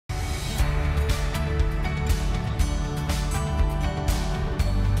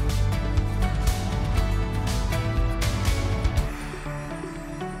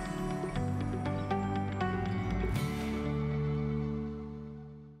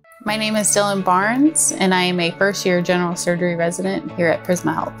My name is Dylan Barnes, and I am a first-year general surgery resident here at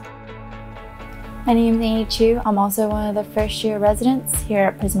Prisma Health. My name is Amy Chu. I'm also one of the first-year residents here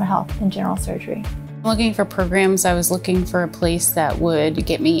at Prisma Health in general surgery. Looking for programs, I was looking for a place that would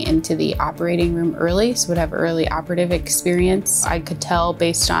get me into the operating room early, so would have early operative experience. I could tell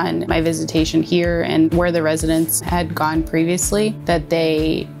based on my visitation here and where the residents had gone previously that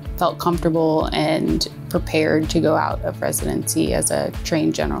they felt comfortable and prepared to go out of residency as a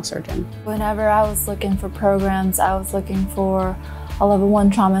trained general surgeon. Whenever I was looking for programs, I was looking for a level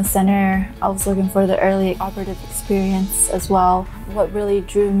 1 trauma center. I was looking for the early operative experience as well. What really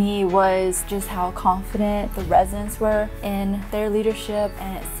drew me was just how confident the residents were in their leadership,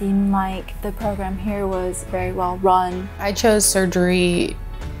 and it seemed like the program here was very well run. I chose surgery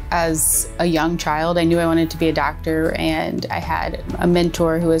as a young child. I knew I wanted to be a doctor, and I had a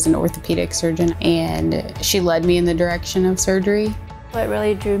mentor who was an orthopedic surgeon, and she led me in the direction of surgery. What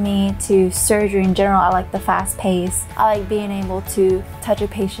really drew me to surgery in general, I like the fast pace. I like being able to touch a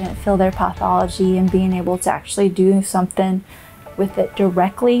patient, feel their pathology, and being able to actually do something with it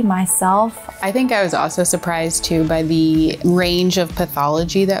directly myself. I think I was also surprised too by the range of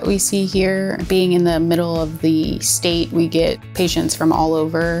pathology that we see here. Being in the middle of the state, we get patients from all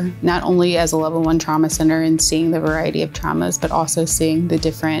over, not only as a level 1 trauma center and seeing the variety of traumas, but also seeing the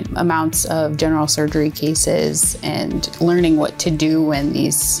different amounts of general surgery cases and learning what to do when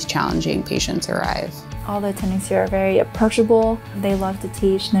these challenging patients arrive. All the attendings here are very approachable. They love to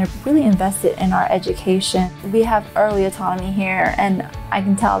teach, and they're really invested in our education. We have early autonomy here, and I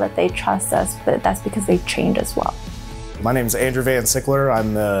can tell that they trust us, but that's because they trained us well. My name is Andrew Van Sickler.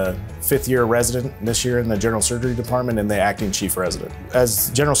 I'm the 5th-year resident this year in the general surgery department and the acting chief resident.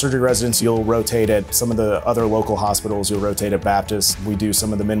 As general surgery residents, you'll rotate at some of the other local hospitals. You'll rotate at Baptist. We do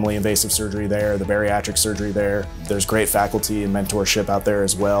some of the minimally invasive surgery there, the bariatric surgery there. There's great faculty and mentorship out there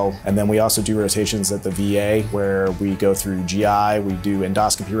as well. And then we also do rotations at the VA where we go through GI. We do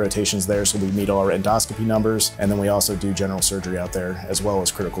endoscopy rotations there, so we meet all our endoscopy numbers. And then we also do general surgery out there as well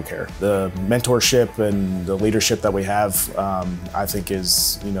as critical care. The mentorship and the leadership that we have, I think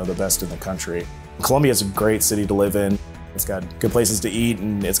is, the best in the country. Columbia is a great city to live in. It's got good places to eat,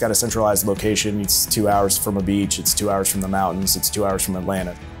 and it's got a centralized location. It's 2 hours from a beach, it's 2 hours from the mountains, it's 2 hours from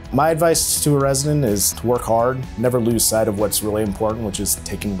Atlanta. My advice to a resident is to work hard, never lose sight of what's really important, which is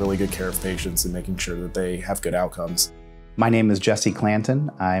taking really good care of patients and making sure that they have good outcomes. My name is Jesse Clanton.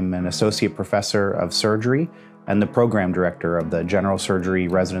 I'm an associate professor of surgery and the program director of the general surgery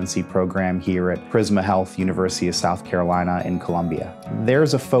residency program here at Prisma Health, University of South Carolina in Columbia.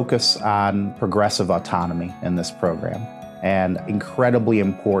 There's a focus on progressive autonomy in this program, and incredibly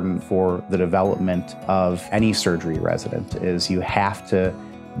important for the development of any surgery resident is you have to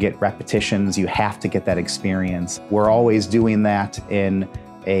get repetitions, you have to get that experience. We're always doing that in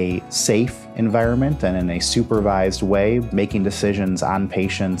a safe environment and in a supervised way, making decisions on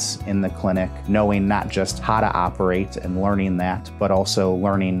patients in the clinic, knowing not just how to operate and learning that, but also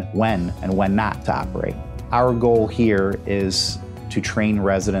learning when and when not to operate. Our goal here is to train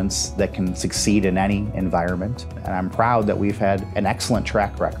residents that can succeed in any environment. And I'm proud that we've had an excellent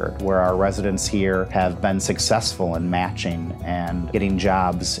track record where our residents here have been successful in matching and getting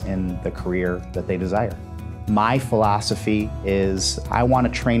jobs in the career that they desire. My philosophy is I want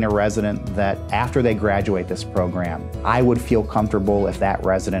to train a resident that after they graduate this program, I would feel comfortable if that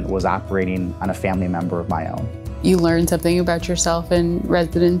resident was operating on a family member of my own. You learn something about yourself in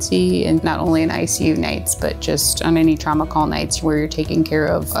residency, and not only in ICU nights, but just on any trauma call nights where you're taking care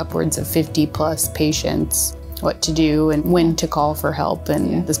of upwards of 50+ patients, what to do and when to call for help.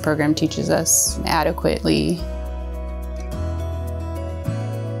 And this program teaches us adequately